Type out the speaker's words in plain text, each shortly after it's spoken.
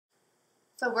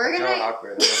So we're It's gonna. so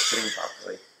awkward. I'm not sitting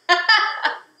properly.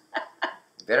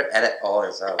 You better edit all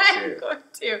this out I'm too. going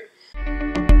to.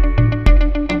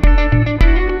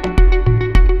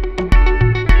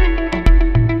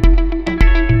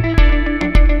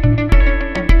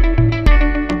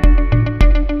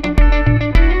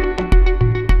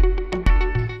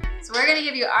 So we're gonna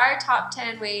give you our top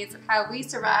 10 ways of how we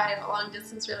survive a long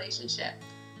distance relationship.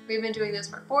 We've been doing this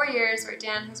for 4 years, where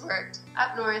Dan has worked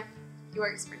up north. He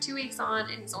works for 2 weeks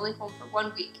on, and he's only home for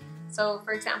 1 week. So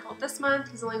for example, this month,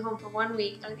 he's only home for 1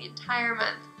 week out of the entire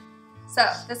month. So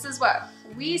this is what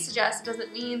we suggest. It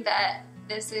doesn't mean that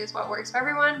this is what works for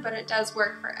everyone, but it does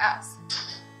work for us.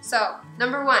 So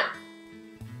number 1,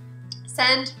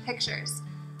 send pictures.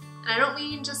 And I don't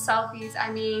mean just selfies,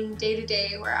 I mean day to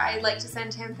day, where I like to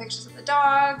send him pictures of the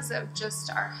dogs, of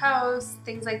just our house,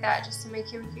 things like that, just to make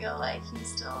him feel like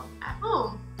he's still at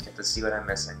home. Get to see what I'm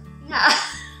missing. Yeah.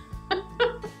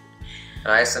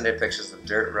 And I send her pictures of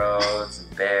dirt roads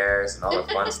and bears and all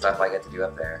the fun stuff I get to do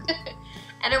up there.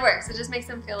 And it works. It just makes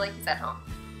him feel like he's at home.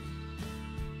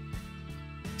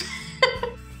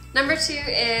 Number 2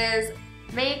 is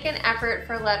make an effort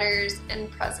for letters and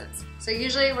presents. So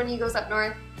usually when he goes up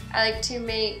north, I like to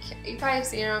make, you probably have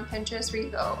seen it on Pinterest, where you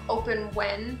go open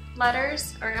when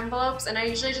letters or envelopes, and I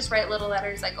usually just write little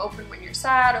letters like open when you're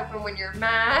sad, open when you're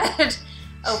mad,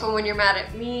 open when you're mad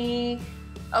at me,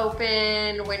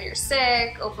 open when you're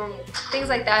sick, open, things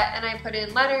like that. And I put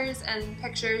in letters and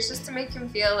pictures just to make him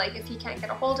feel like if he can't get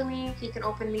a hold of me, he can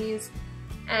open these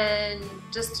and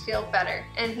just feel better.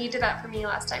 And he did that for me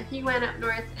last time he went up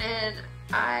north, and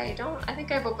I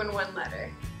think I've opened 1 letter.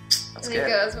 That's and good. it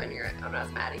goes when I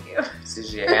was mad at you. It's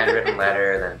usually a handwritten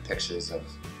letter, then pictures of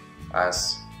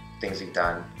us, things we've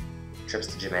done, trips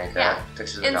to Jamaica, Yeah.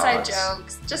 pictures of Inside dogs.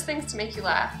 jokes, just things to make you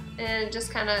laugh, and it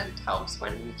just kind of helps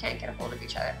when you can't get a hold of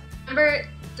each other. Number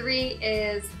 3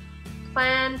 is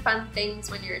plan fun things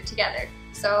when you're together.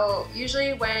 So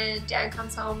usually when Dan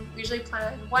comes home, we usually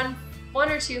plan one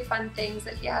or 2 fun things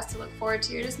that he has to look forward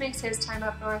to. It just makes his time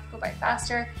up north go by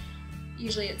faster.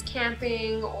 Usually it's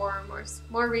camping, or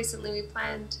more recently we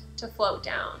planned to float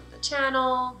down the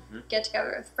channel, get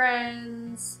together with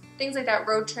friends, things like that,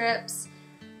 road trips.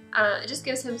 It just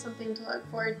gives him something to look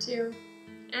forward to,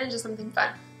 and just something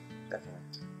fun. Definitely.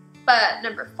 But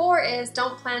number 4 is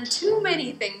don't plan too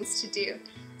many things to do.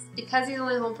 Because he's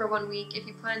only home for 1 week, if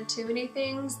you plan too many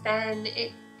things, then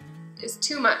it is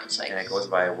too much. And it goes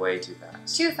by way too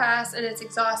fast. Too fast, and it's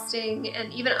exhausting,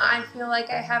 and even I feel like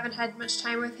I haven't had much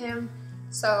time with him.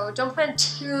 So don't plan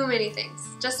too many things,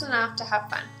 just enough to have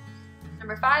fun.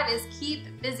 Number 5 is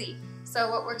keep busy.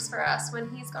 So what works for us when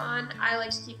he's gone, I like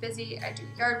to keep busy. I do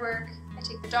yard work, I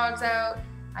take the dogs out,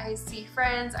 I see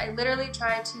friends. I literally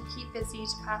try to keep busy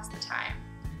to pass the time.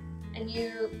 And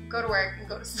you go to work and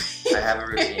go to sleep. I have a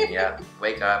routine, yeah.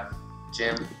 Wake up,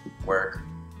 gym, work,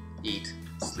 eat,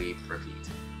 sleep, repeat.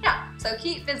 Yeah, so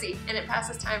keep busy, and it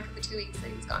passes time for the 2 weeks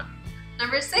that he's gone.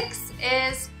 Number 6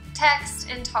 is text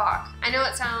and talk. I know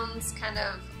it sounds kind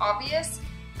of obvious,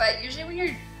 but usually when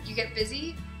you get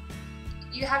busy,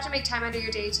 you have to make time out of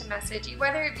your day to message,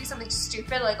 whether it be something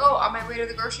stupid like, oh, on my way to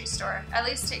the grocery store. At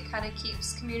least it kind of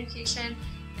keeps communication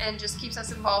and just keeps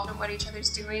us involved in what each other's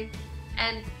doing.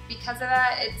 And because of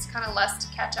that, it's kind of less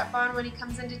to catch up on when he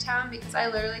comes into town, because I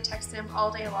literally text him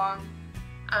all day long.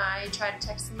 I try to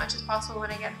text as much as possible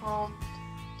when I get home.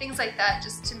 Things like that,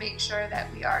 just to make sure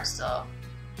that we are still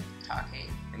talking.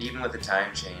 And even with the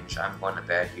time change, I'm going to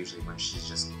bed usually when she's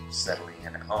just settling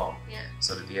in at home. Yeah.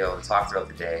 So to be able to talk throughout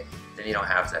the day, then you don't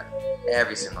have to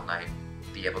every single night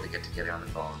be able to get together on the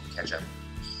phone, catch up.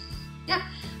 Yeah.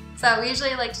 So we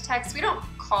usually like to text. We don't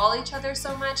call each other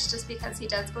so much, just because he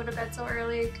does go to bed so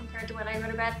early compared to when I go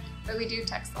to bed, but we do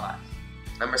text a lot.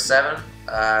 Number 7,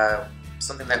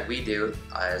 something that we do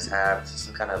is have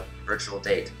some kind of virtual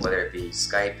date, whether it be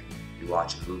Skype, we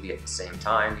watch a movie at the same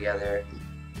time together,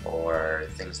 or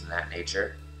things in that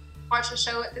nature. Watch a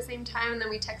show at the same time and then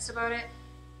we text about it.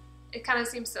 It kind of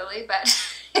seems silly, but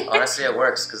Honestly, it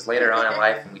works, because later on in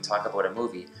life when we talk about a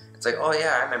movie, it's like, oh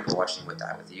yeah, I remember watching with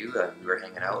you, we were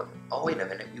hanging out, oh wait a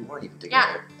minute, we weren't even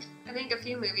together. Yeah, I think a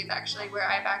few movies actually where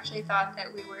I've actually thought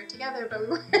that we were together, but we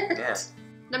weren't. Yeah.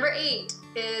 Number 8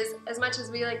 is, as much as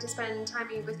we like to spend time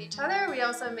with each other, we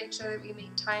also make sure that we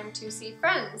make time to see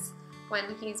friends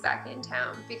when he's back in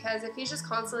town. Because if he's just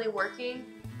constantly working,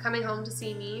 coming home to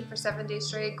see me for 7 days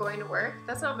straight, going to work,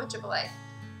 that's not much of a life.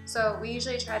 So we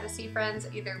usually try to see friends.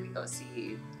 Either we go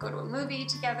to a movie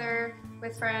together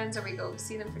with friends, or we go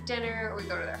see them for dinner, or we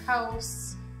go to their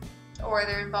house, or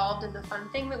they're involved in the fun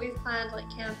thing that we've planned, like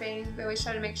camping. We always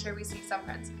try to make sure we see some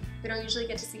friends. We don't usually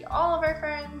get to see all of our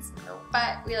friends,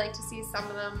 but we like to see some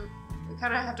of them. We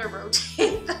kind of have to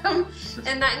rotate them,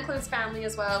 and that includes family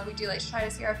as well. We do like to try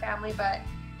to see our family, but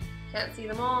can't see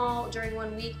them all during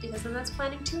 1 week because then that's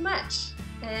planning too much.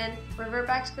 And revert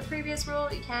back to the previous rule,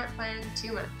 you can't plan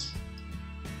too much.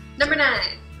 Number 9.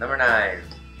 Number 9.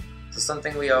 So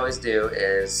something we always do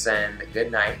is send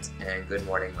good night and good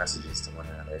morning messages to one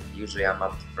another. Usually I'm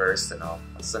up first and I'll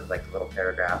send like a little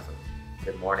paragraph of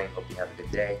good morning, hope you have a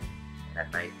good day, and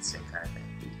at night, same kind of thing.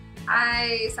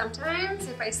 I sometimes,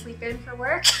 if I sleep in for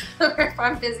work or if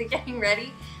I'm busy getting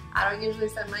ready, I don't usually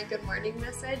send my good morning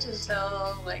message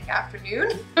until like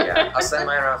afternoon. Yeah, I'll send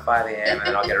mine around 5 a.m. and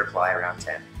then I'll get a reply around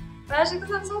 10. But actually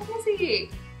because I'm so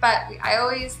busy. But I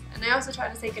also try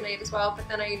to say goodnight as well, but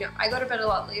then I go to bed a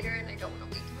lot later and I don't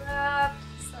want to wake you up,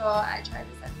 so I try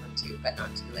to send one too, but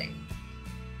not too late.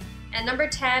 And number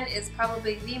 10 is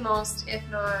probably the most, if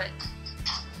not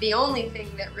the only thing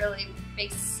that really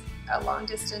makes a long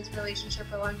distance relationship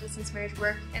or long distance marriage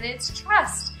work, and it's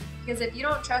trust. Because if you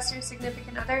don't trust your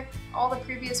significant other, all the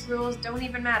previous rules don't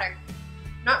even matter.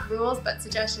 Not rules, but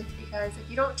suggestions, because if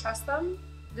you don't trust them,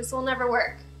 this will never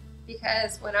work.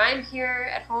 Because when I'm here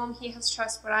at home, he has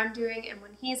trust what I'm doing, and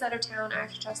when he's out of town, I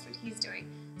have to trust what he's doing.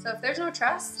 So if there's no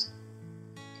trust,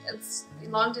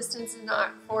 long distance is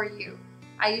not for you.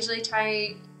 I usually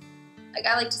try,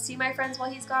 I like to see my friends while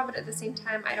he's gone, but at the same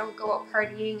time, I don't go out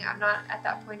partying. I'm not at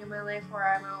that point in my life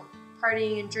where I'm out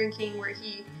partying and drinking where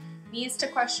he needs to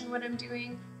question what I'm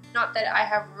doing. Not that I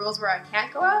have rules where I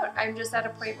can't go out, I'm just at a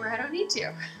point where I don't need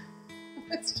to.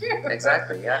 It's true.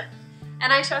 Exactly, yeah.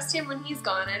 And I trust him when he's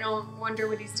gone. I don't wonder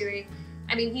what he's doing.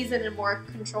 I mean, he's in a more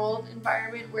controlled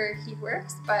environment where he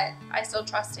works, but I still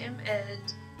trust him,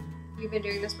 and we've been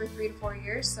doing this for 3 to 4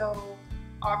 years, so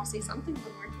obviously something's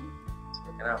been working. It's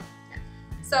working out. Yeah.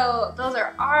 So those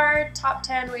are our top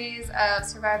 10 ways of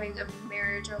surviving a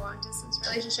marriage or long distance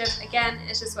relationship. Again,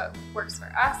 it's just what works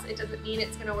for us. It doesn't mean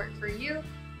it's gonna work for you,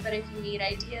 but if you need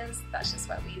ideas, that's just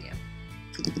what we do.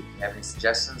 If you have any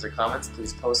suggestions or comments,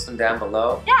 please post them down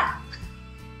below. Yeah.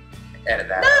 Edit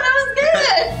that. No, that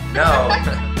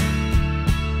was good. No.